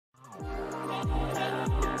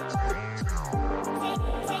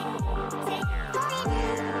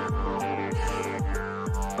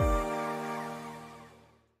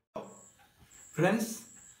Friends,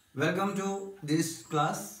 welcome to this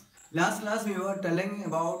class. Last class we were telling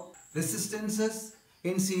about resistances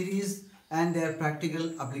in series and their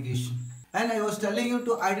practical application. And I was telling you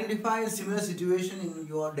to identify a similar situation in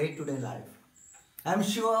your day-to-day life. I'm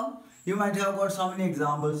sure you might have got so many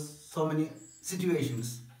examples, so many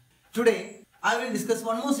situations. Today, I will discuss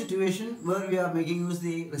one more situation where we are making use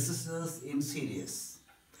the resistors in series.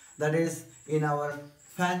 That is in our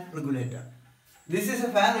fan regulator. This is a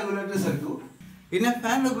fan regulator circuit. In a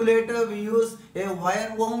fan regulator, we use a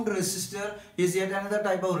wire wound resistor, is yet another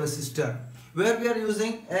type of resistor, where we are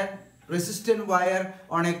using a resistant wire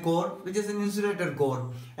on a core, which is an insulator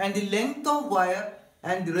core, and the length of wire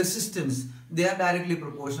and the resistance, they are directly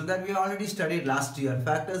proportional. That we already studied last year,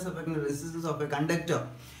 factors affecting the resistance of a conductor.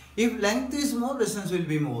 If length is more, resistance will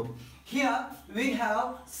be more. Here we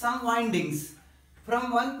have some windings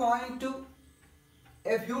from one point to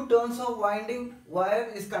a few turns of winding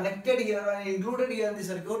wire is connected here and included here in the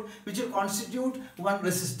circuit, which will constitute one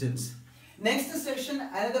resistance. Next section,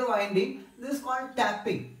 another winding. This is called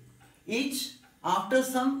tapping. Each after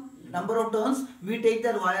some number of turns, we take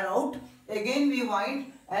that wire out. Again we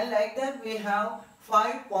wind, and like that we have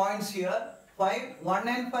 5 points here. 1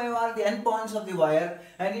 and 5 are the end points of the wire,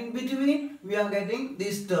 and in between we are getting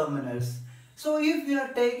these terminals. So if we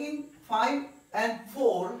are taking 5 and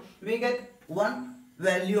 4, we get one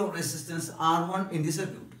value of resistance R1 in the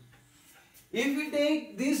circuit. If we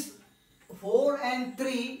take this 4 and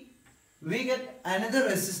 3, we get another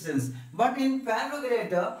resistance. But in fan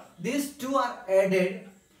regulator, these two are added,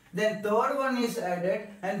 then third one is added,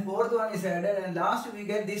 and fourth one is added, and last we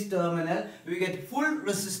get this terminal, we get full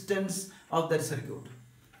resistance of that circuit.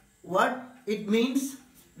 What it means?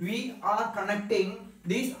 We are connecting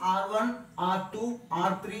these R1, R2,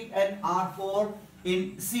 R3 and R4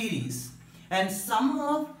 in series. And some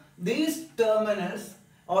of these terminals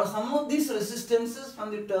or some of these resistances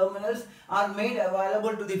from the terminals are made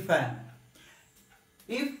available to the fan.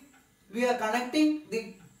 If we are connecting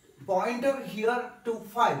the pointer here to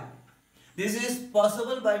 5, this is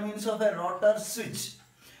possible by means of a rotor switch.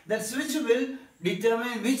 That switch will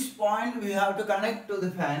determine which point we have to connect to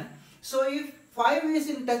the fan. So if 5 is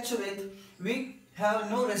in touch with, we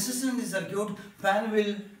have no resistance in the circuit, fan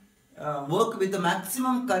will work with the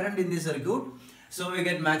maximum current in the circuit, so we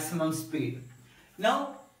get maximum speed.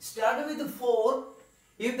 Now start with 4.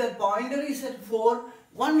 If the pointer is at 4,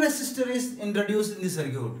 one resistor is introduced in the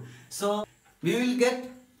circuit, so we will get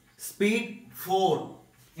speed 4.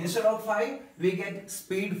 Instead of 5, we get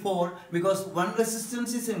speed 4 because one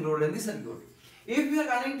resistance is included in the circuit. If we are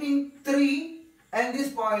connecting 3 and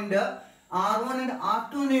this pointer, R1 and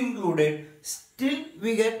R2 included, still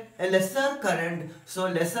we get a lesser current, so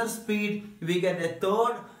lesser speed, we get a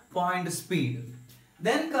third point speed.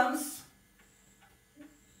 Then comes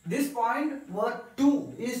this point where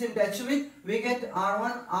 2 is in touch with, we get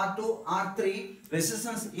R1, R2, R3,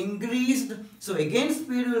 resistance increased, so again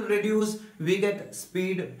speed will reduce, we get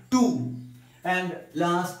speed 2. And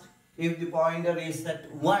last, if the pointer is at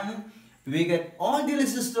 1, we get all the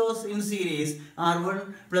resistors in series,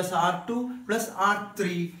 R1 plus R2 plus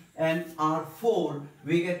R3 and R4.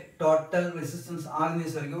 We get total resistance R in the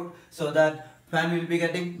circuit, so that fan will be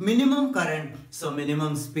getting minimum current, so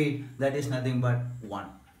minimum speed, that is nothing but 1.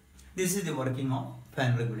 This is the working of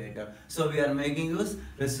fan regulator. So we are making use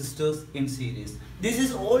resistors in series. This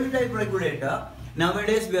is old type regulator.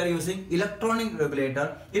 Nowadays we are using electronic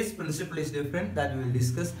regulator. Its principle is different, that we will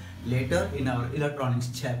discuss later in our electronics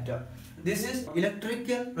chapter. This is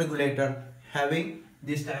electrical regulator having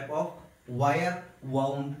this type of wire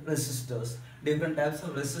wound resistors. Different types of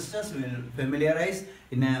resistors we will familiarize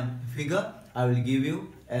in a figure. I will give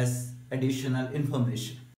you as additional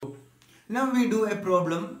information. Now we do a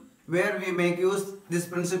problem where we make use this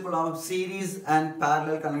principle of series and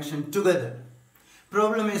parallel connection together.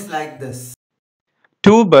 Problem is like this.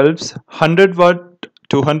 Two bulbs, 100 watt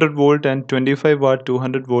 200 volt and 25 watt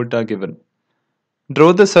 200 volt are given.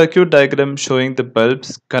 Draw the circuit diagram showing the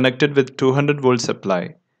bulbs connected with 200 volt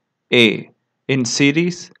supply. A. In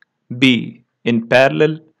series. B. In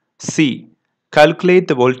parallel. C. Calculate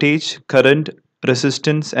the voltage, current,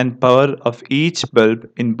 resistance and power of each bulb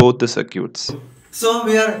in both the circuits. So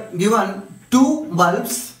we are given two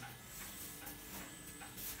bulbs,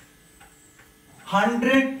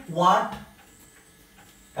 100 watt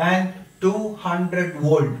and 200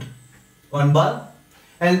 volt, one bulb,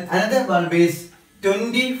 and another bulb is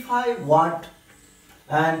 25 watt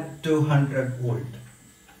and 200 volt.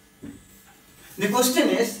 The question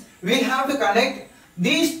is, we have to connect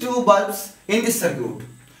these two bulbs in this circuit,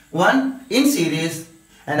 one in series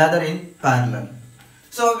and other in parallel.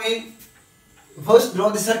 So we first draw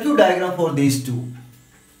the circuit diagram for these two.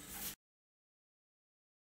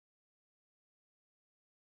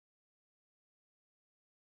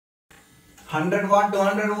 (100 watt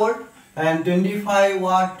 200 volt and 25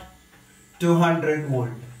 watt 200 volt,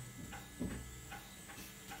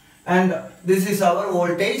 and this is our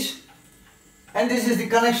voltage, and this is the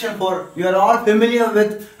connection for, you are all familiar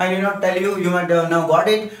with. I did not tell you, you might have now got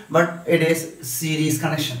it, but it is series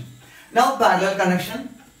connection. Now parallel connection,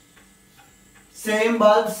 same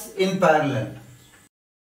bulbs in parallel.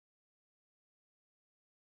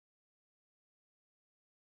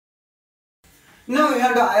 Now we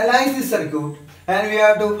have to analyze the circuit and we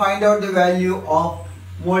have to find out the value of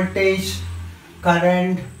voltage,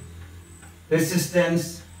 current,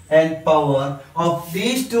 resistance and power of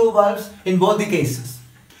these two bulbs in both the cases.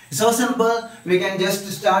 So simple, we can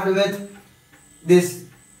just start with this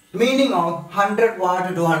meaning of 100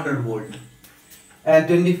 watt 200 volt and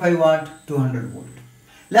 25 watt 200 volt.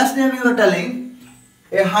 Last time we were telling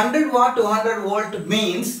a 100 watt 200 volt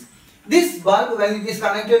means this bulb, when it is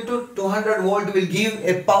connected to 200 volt, will give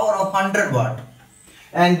a power of 100 watt,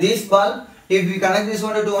 and this bulb, if we connect this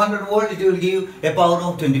one to 200 volt, it will give a power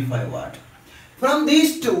of 25 watt. From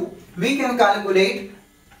these two we can calculate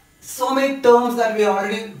so many terms that we are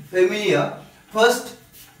already familiar. First,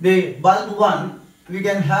 the bulb 1, we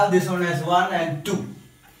can have this one as 1 and 2.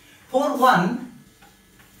 For 1,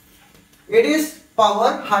 it is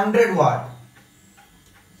power 100 watt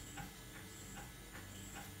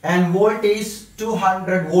and voltage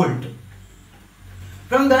 200 volt.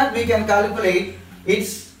 From that we can calculate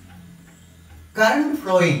its current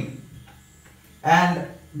flowing and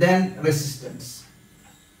then resistance.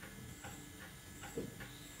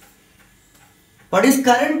 What is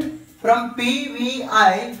current? From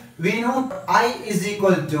PVI we know I is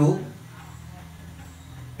equal to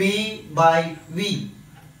P by V,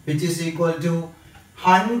 which is equal to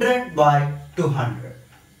 100 by 200.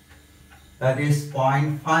 That is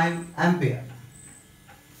 0.5 ampere.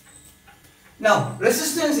 Now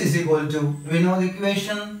resistance is equal to, we know the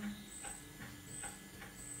equation,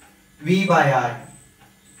 V by I.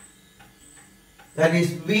 That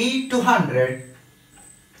is V 200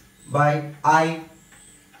 by I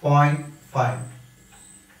 0.5,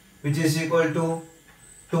 which is equal to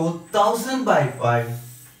 2000 by 5,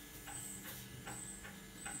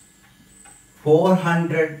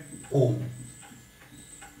 400 ohm.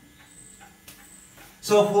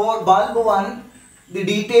 So for bulb 1, the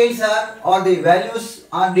details are, or the values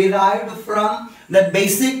are derived from the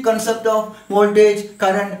basic concept of voltage,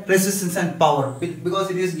 current, resistance and power, because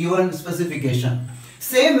it is given specification.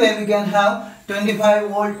 Same way we can have 25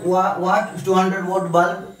 volt watt 200 volt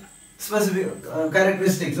bulb specific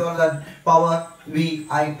characteristics, or that power V,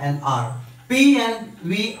 I and R. P and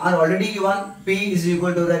V are already given. P is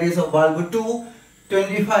equal to, that is of bulb 2,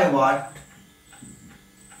 25 watt.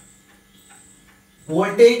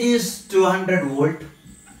 Voltage is 200 volt.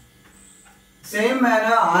 Same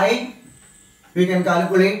manner I, we can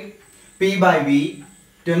calculate P by V,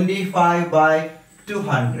 25 by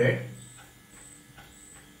 200.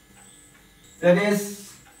 That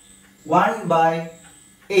is 1 by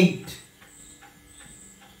 8.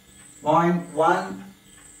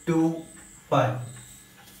 0.125.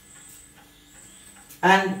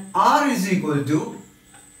 And R is equal to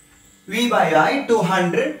V by I,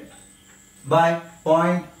 200 by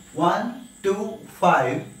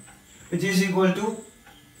 0.125, which is equal to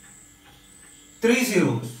 3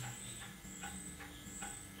 zeros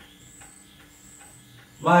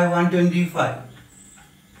by 125,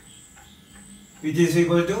 which is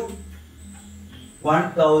equal to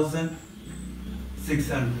 1600.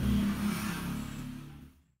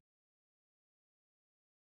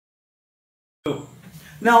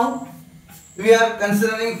 Now we are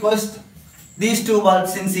considering first these two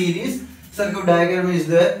bulbs in series. Circuit diagram is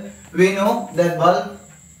there. We know that bulb,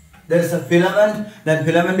 there is a filament. That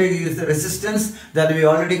filament is the resistance that we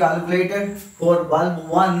already calculated. For bulb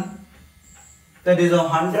 1, that is of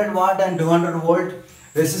 100 watt and 200 volt,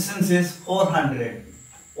 resistance is 400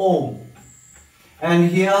 ohm. And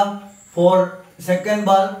here for second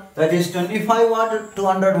bulb, that is 25 watt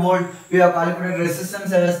 200 volt, we have calculated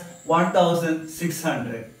resistance as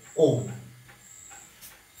 1600 ohm.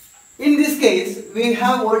 In this case, we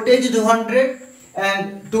have voltage 200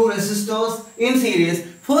 and two resistors in series.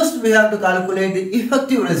 First, we have to calculate the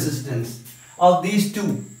effective resistance of these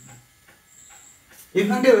two.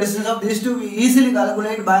 Effective resistance of these two we easily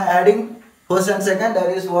calculate by adding first and second, that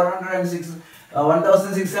is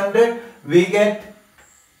 1600. We get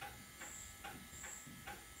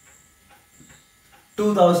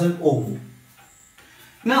 2000 ohm.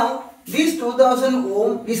 Now, this 2000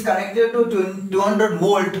 ohm is connected to 200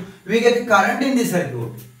 volt. We get current in the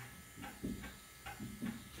circuit.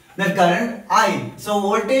 The current I. So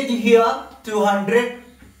voltage here 200,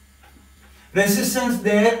 resistance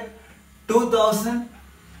there 2000.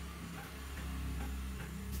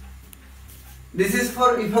 This is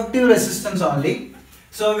for effective resistance only.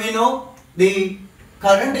 So we know the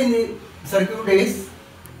current in the circuit is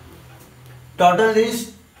total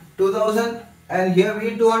is 2000 and here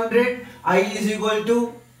V 200. I is equal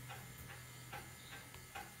to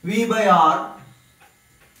V by R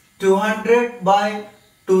 200 by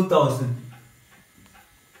 2000.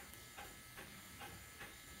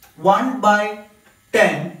 1 by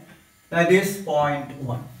 10, that is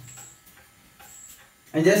 0.1.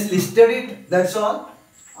 I just listed it, that's all.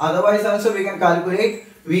 Otherwise also we can calculate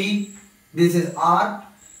V, this is R,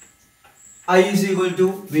 I is equal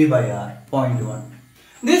to V by R, 0.1.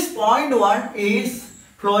 This 0.1 is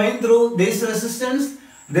flowing through this resistance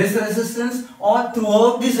or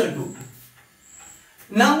throughout the circuit.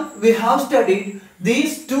 Now we have studied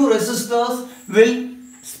these two resistors will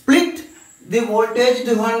split the voltage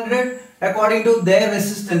 200 according to their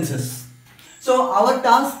resistances. So our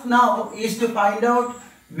task now is to find out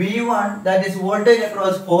V1, that is voltage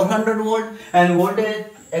across 400 volt and voltage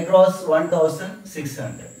across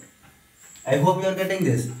 1600. I hope you are getting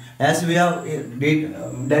this. As we have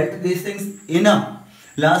dealt these things in a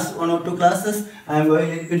last 1 or 2 classes, I am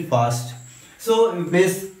going a little bit fast. So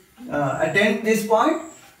please attend this point.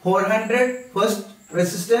 400 first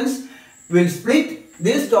resistance will split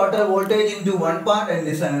this total voltage into one part and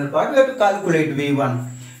this another part. We have to calculate V1.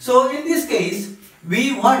 So in this case,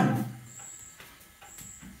 V1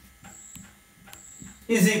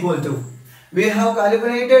 is equal to, we have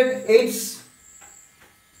calculated its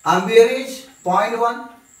amperage 0.1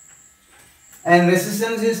 and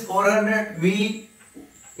resistance is 400. V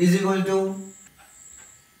is equal to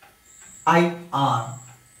IR,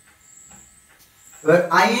 where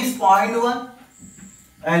I is 0.1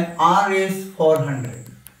 and R is 400.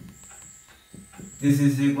 This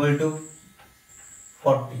is equal to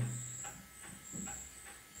 40.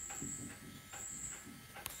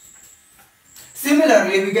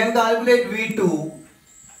 Similarly, we can calculate V2.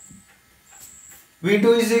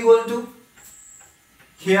 V2 is equal to,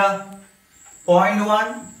 here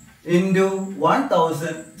 0.1 into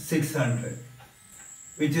 1600,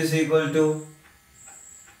 which is equal to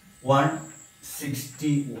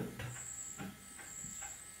 160 volt.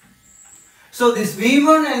 So this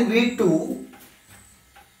V1 and V2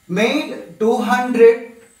 made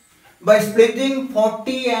 200 by splitting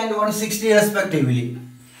 40 and 160 respectively.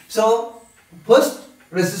 So first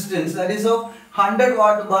resistance, that is of 100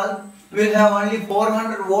 watt bulb, will have only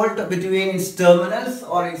 400 volt between its terminals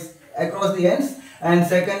or its across the ends, and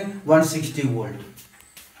second 160 volt.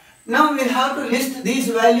 Now we have to list this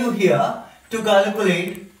value here to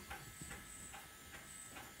calculate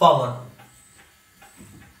power.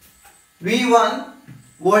 V1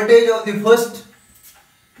 voltage of the first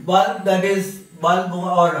bulb, that is bulb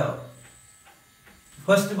or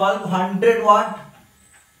first bulb 100 watt,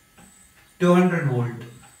 200 volt.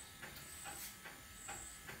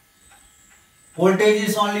 Voltage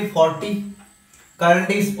is only 40, current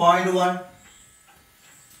is 0.1.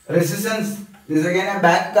 Resistance, this is again a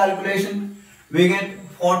back calculation. We get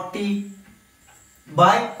 40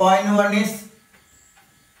 by 0.1 is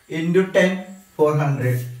into 10,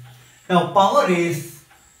 400. Now power is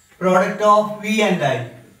product of V and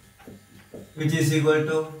I, which is equal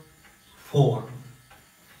to 4.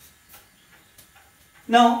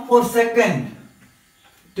 Now for second,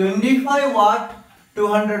 25 watt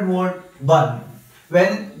 200 volt bulb,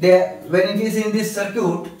 when it is in this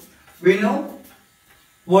circuit, we know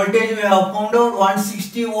voltage we have found out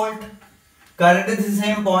 160 volt, current is the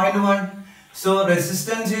same 0.1, so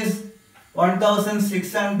resistance is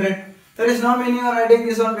 1600. There is no meaning of writing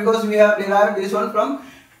this one because we have derived this one from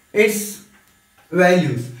its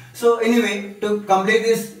values. So anyway, to complete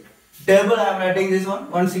this table, I am writing this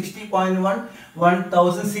one 160.1,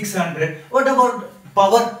 1600. What about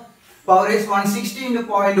power? Power is 160 into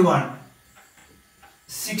 0.1,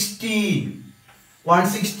 16.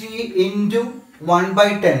 160 into 1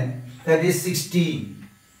 by 10, that is 16.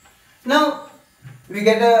 Now we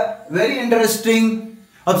get a very interesting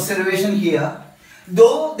observation here.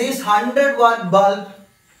 Though this 100 watt bulb,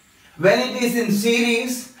 when it is in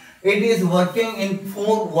series, it is working in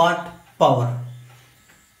 4 watt power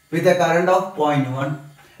with a current of 0.1,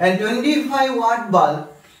 and 25 watt bulb,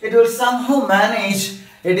 it will somehow manage,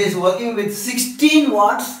 it is working with 16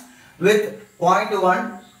 watts with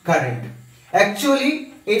 0.1 current.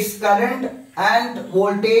 Actually its current and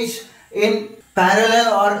voltage in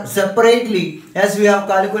parallel or separately as we have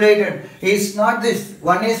calculated is not this.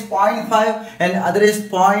 One is 0.5 and other is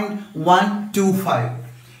 0.125.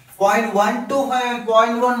 0.125 and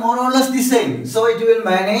 0.1 more or less the same. So it will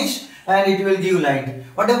manage and it will give light.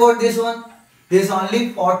 What about this one? This is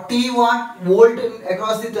only 40 volt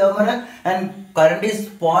across the terminal and current is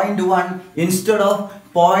 0.1 instead of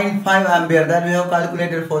 0.5 ampere that we have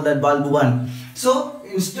calculated for that bulb 1. So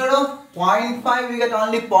instead of 0.5 we get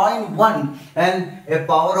only 0.1 and a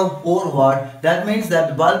power of 4 watt. That means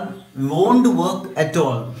that bulb won't work at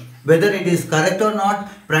all. Whether it is correct or not,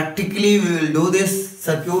 practically we will do this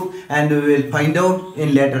circuit and we will find out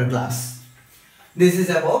in later class. This is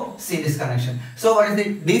about series connection. So what is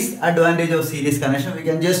the disadvantage of series connection? We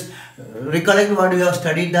can just recollect what we have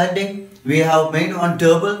studied that day. We have made one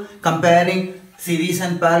table comparing series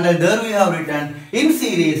and parallel. There we have written in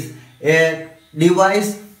series a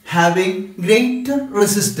device having greater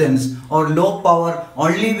resistance or low power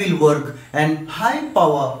only will work and high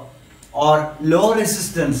power or low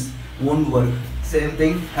resistance won't work. Same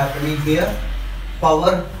thing happening here.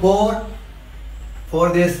 Power 4 for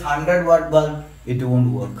this 100 watt bulb, it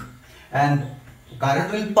won't work and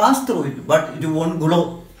current will pass through it but it won't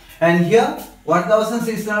glow. And here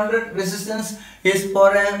 1600 resistance is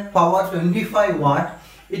for a power 25 watt,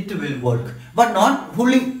 it will work but not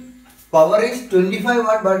fully. Power is 25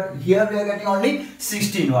 watt but here we are getting only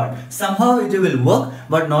 16 watt. Somehow it will work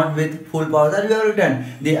but not with full power that we have written.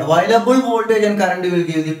 The available voltage and current will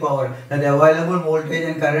give the power. And the available voltage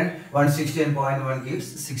and current 116.1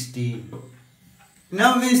 gives 60.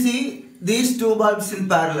 Now we see these two bulbs in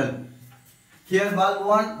parallel. Here bulb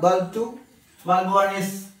 1, bulb 2. Bulb 1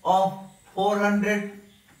 is of 400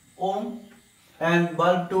 ohm and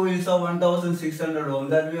bulb 2 is of 1600 ohm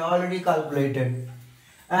that we already calculated.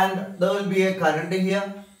 And there will be a current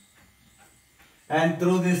here and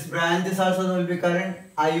through this branches also there will be current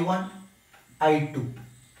I1, I2.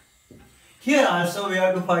 Here also we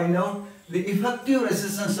have to find out the effective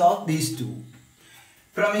resistance of these two.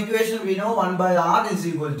 From equation we know 1 by R is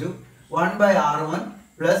equal to 1 by R1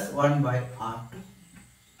 plus 1 by R2,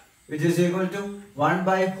 which is equal to 1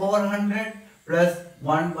 by 400 plus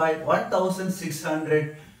 1 by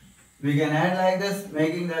 1600. We can add like this,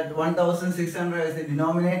 making that 1600 as the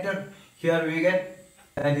denominator. Here we get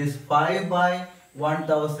that is 5 by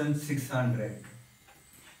 1600.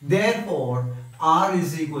 Therefore, R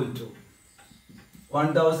is equal to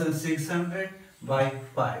 1600 by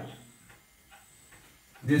 5.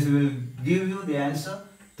 This will give you the answer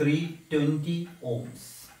 320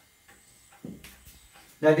 ohms.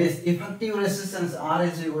 That is effective resistance R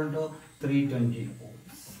is equal to 320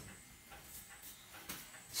 ohms.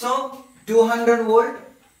 So 200 volt,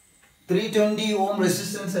 320 ohm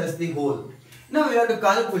resistance as the whole. Now we have to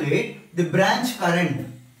calculate the branch current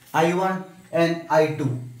I1 and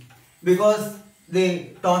I2 because the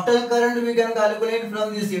total current we can calculate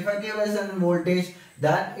from this effective resistance voltage,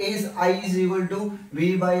 that is I is equal to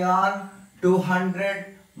V by R 200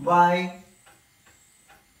 by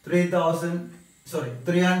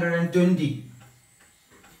 320.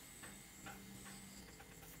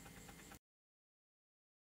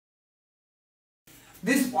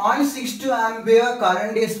 This 0.62 ampere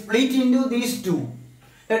current is split into these two.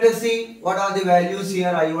 Let us see what are the values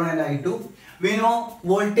here I1 and I2. We know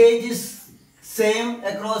voltage is same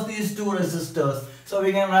across these two resistors. So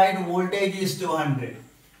we can write voltage is 200.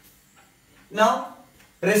 Now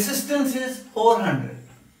resistance is 400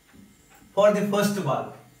 for the first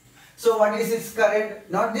bulb. So what is its current?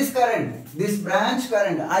 Not this current, this branch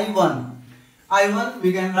current I1. I1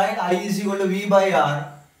 we can write I is equal to V by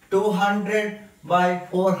R 200 by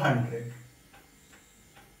 400.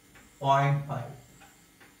 0.5.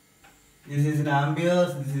 This is in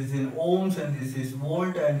amperes, this is in ohms, and this is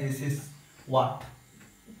volt, and this is watt.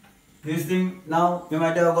 This thing now you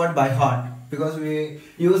might have got by heart because we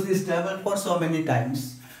use this table for so many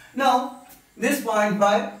times. Now this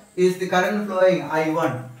 0.5 is the current flowing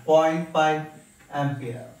I1, 0.5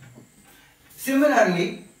 ampere.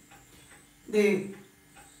 Similarly, the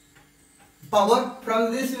power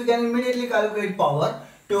from this we can immediately calculate power.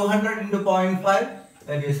 200 into 0.5,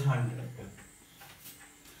 that is 100.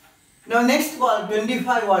 Now next bulb,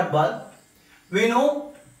 25 watt bulb, we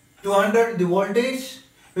know 200 the voltage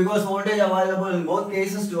because voltage available in both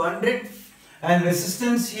cases 200 and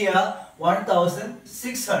resistance here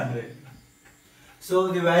 1600. So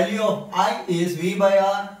the value of I is V by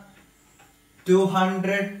R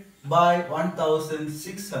 200 by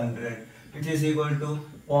 1600, which is equal to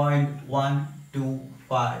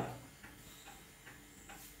 0.125.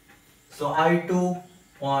 So I2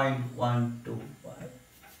 0.125.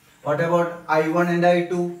 What about I1 and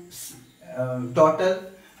I2? total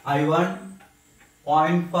I1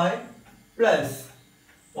 0.5 plus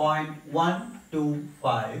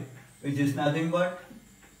 0.125, which is nothing but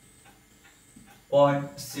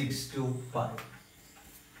 0.625.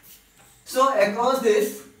 So across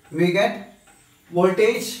this we get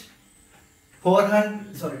voltage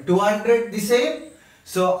 200 the same.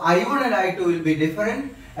 So I1 and I2 will be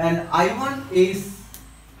different, and I1 is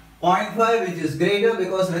 0.5, which is greater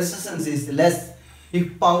because resistance is less.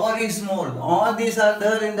 If power is more, all these are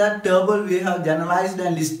there in that table we have generalized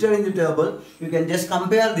and listed in the table. You can just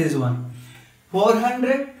compare this one.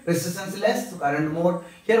 400 resistance less, so current more.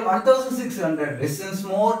 Here 1600 resistance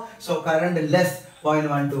more, so current less,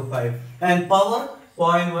 0.125. And power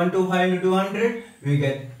 0.125 into 200, we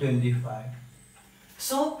get 25.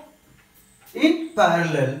 So in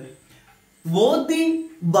parallel, both the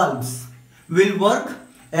bulbs will work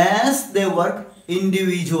as they work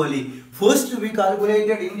individually. First we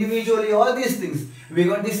calculated individually all these things. We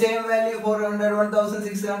got the same value, 400,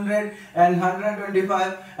 1600 and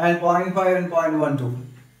 125 and 0.5 and 0.12.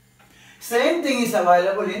 Same thing is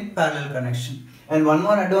available in parallel connection. And one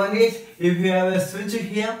more advantage, if you have a switch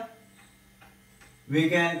here, we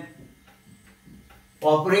can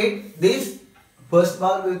operate this first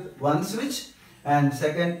bulb with one switch and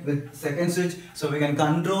second with second switch, so we can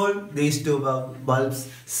control these two bulbs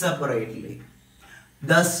separately.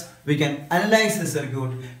 Thus we can analyze the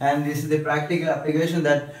circuit, and this is the practical application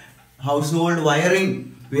that household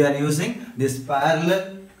wiring we are using this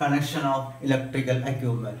parallel connection of electrical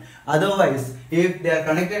equipment. Otherwise, if they are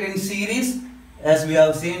connected in series, as we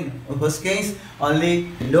have seen in first case, only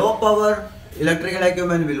low power electrical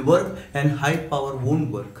equipment will work and high power won't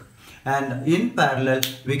work. And in parallel,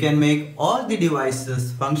 we can make all the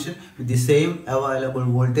devices function with the same available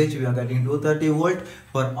voltage. We are getting 230 volt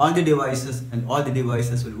for all the devices, and all the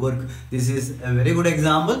devices will work. This is a very good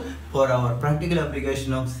example for our practical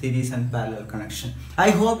application of series and parallel connection. I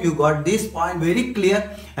hope you got this point very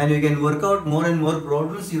clear, and you can work out more and more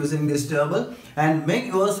problems using this table and make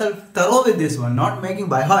yourself thorough with this one, not making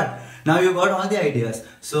by heart. Now you got all the ideas.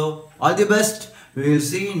 So all the best. We will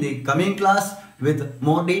see in the coming class with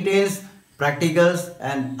more details, practicals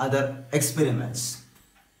and other experiments.